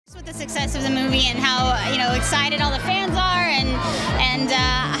With the success of the movie and how excited all the fans are and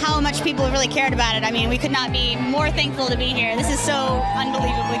how much people really cared about it. I mean, we could not be more thankful to be here. This is so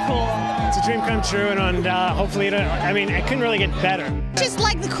unbelievably cool. It's a dream come true, and hopefully, it couldn't really get better. Just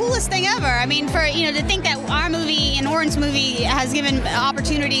like the coolest thing ever. I mean, to think that our movie and Oren's movie has given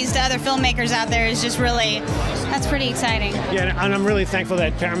opportunities to other filmmakers out there is just really, that's pretty exciting. Yeah, and I'm really thankful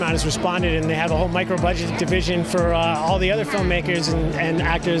that Paramount has responded, and they have a whole micro-budget division for all the other filmmakers and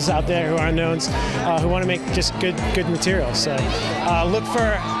actors out there who are unknowns who want to make just good material. So look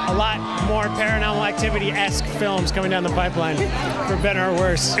for a lot more Paranormal Activity-esque films coming down the pipeline, for better or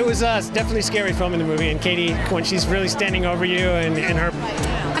worse. It was definitely scary filming the movie, and Katie, when she's really standing over you and her...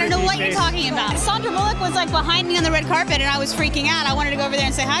 I don't know what you're talking about. Sandra Bullock was like behind me on the red carpet, and I was freaking out. I wanted to go over there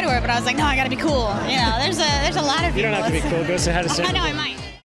and say hi to her, but I was like, no, I got to be cool. There's a lot of people. You don't have to be cool. Go say hi to Sandra. I know, I might.